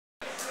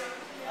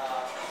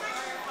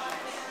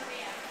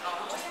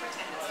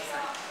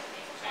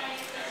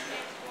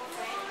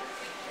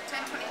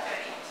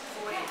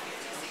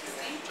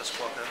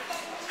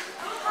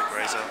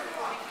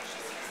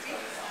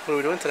What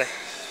are we doing today?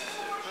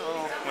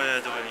 Well, we're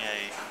doing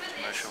a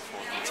commercial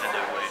for Nintendo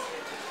Wii,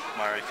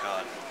 Mario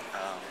Kart.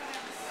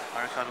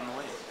 Mario Kart on the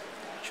Wii.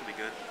 Should be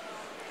good.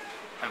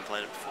 Haven't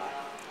played it before.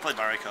 Played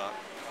Mario Kart.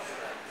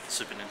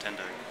 Super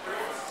Nintendo.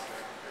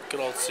 Good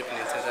old Super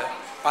Nintendo.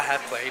 I have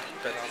played,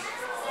 but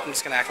I'm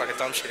just gonna act like a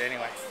dumb shit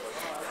anyway.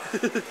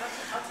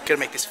 Gotta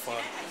make this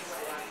fun.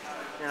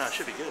 Yeah, no, it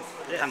should be good.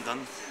 Yeah. I haven't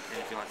done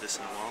anything like this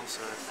in a while,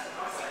 so...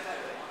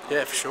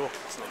 Yeah, for sure.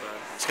 It's not bad.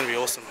 It's gonna be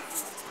awesome.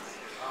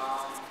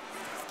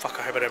 Fuck,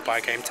 I hope I don't buy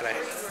a game today.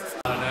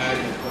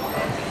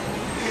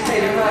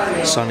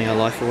 Signing our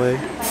life away.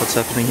 What's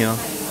happening here?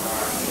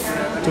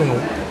 Doing a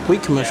Wii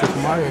commercial for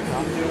Mario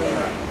Kart.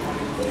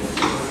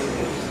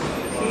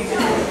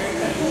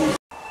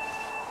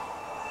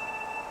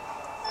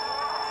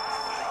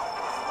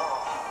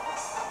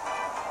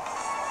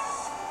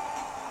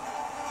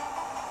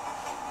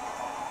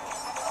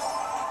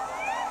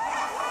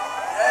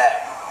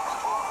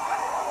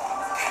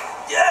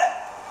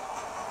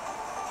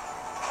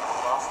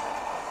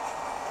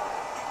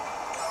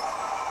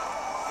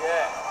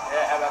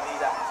 Yeah, how about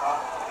these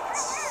apples?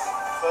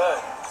 Third.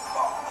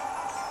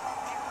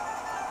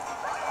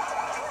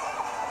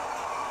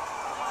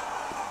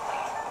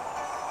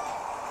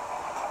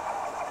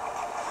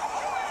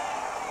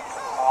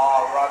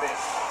 Oh,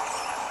 rubbish.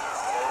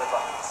 They're the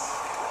buttons.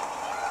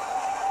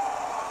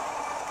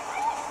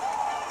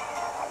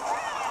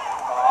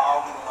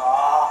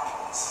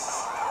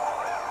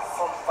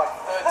 From like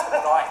 3rd to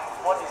 9th.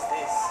 What is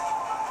this?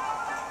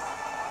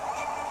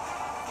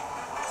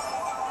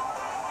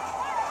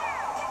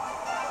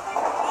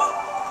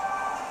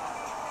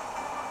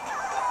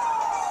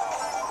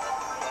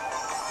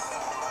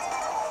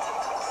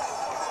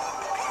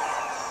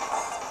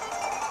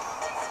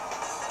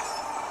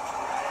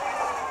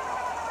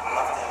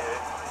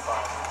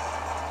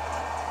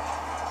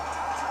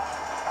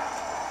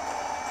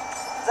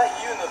 Is that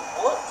you in the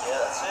bullet? Yeah,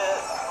 that's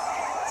it.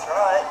 That's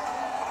right.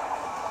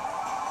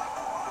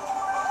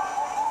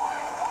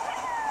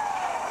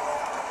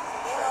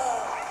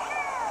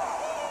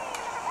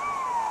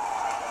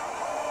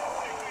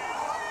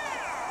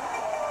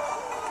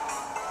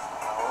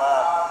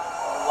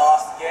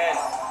 Lost again.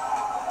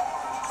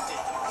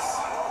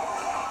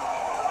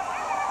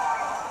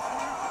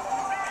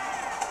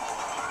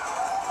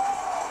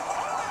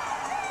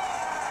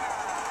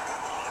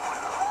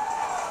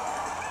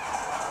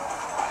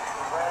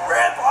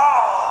 Rip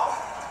off!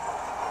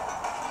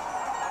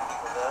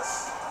 For this.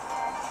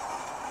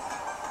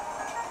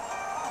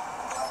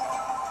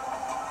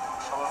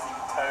 Come on, you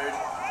toad.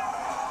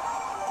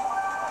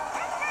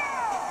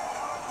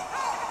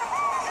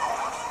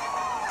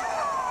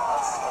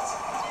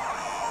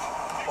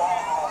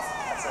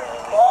 That's a...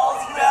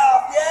 Balls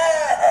mouth,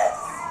 yes!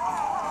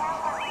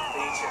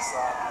 Beaches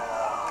like...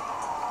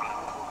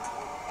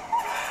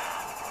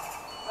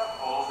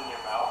 Balls in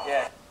your mouth?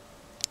 Yeah.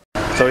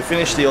 So we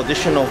finished the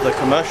audition of the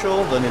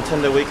commercial, the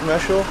Nintendo Wii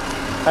commercial.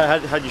 How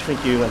do you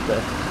think you went there?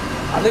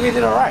 I think we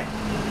did alright.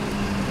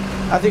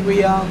 I think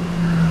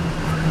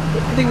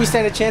we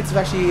stand a chance of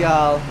actually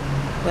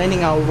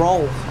landing our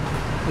role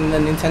in the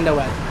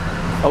Nintendo ad.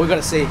 But we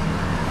gotta see.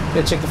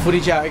 Gotta check the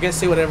footage out. I gotta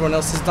see what everyone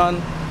else has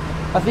done.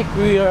 I think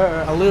we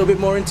are a little bit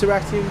more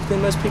interactive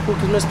than most people,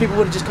 because most people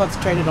would have just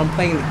concentrated on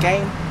playing the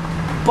game.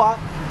 But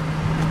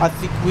I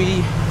think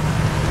we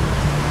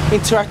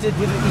interacted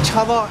with each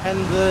other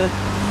and the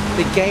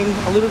game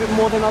a little bit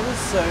more than others.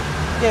 So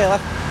yeah,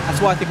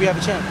 that's why I think we have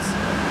a chance.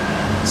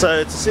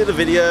 So to see the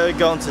video,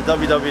 go on to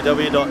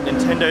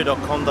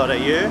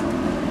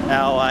www.nintendo.com.au.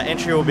 Our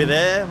entry will be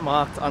there,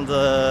 marked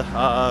under,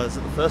 is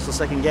it the first or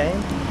second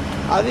game?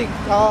 I think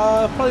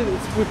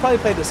we probably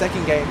played the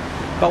second game,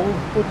 but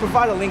we'll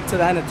provide a link to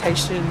the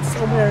annotation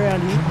somewhere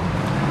around here,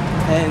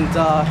 and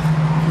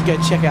you go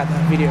check out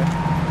that video.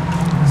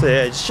 So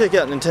yeah, just check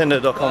out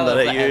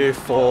nintendo.com.au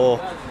for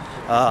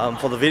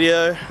the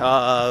video,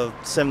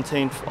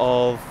 17th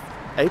of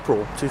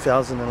April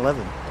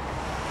 2011.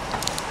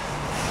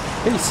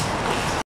 Peace.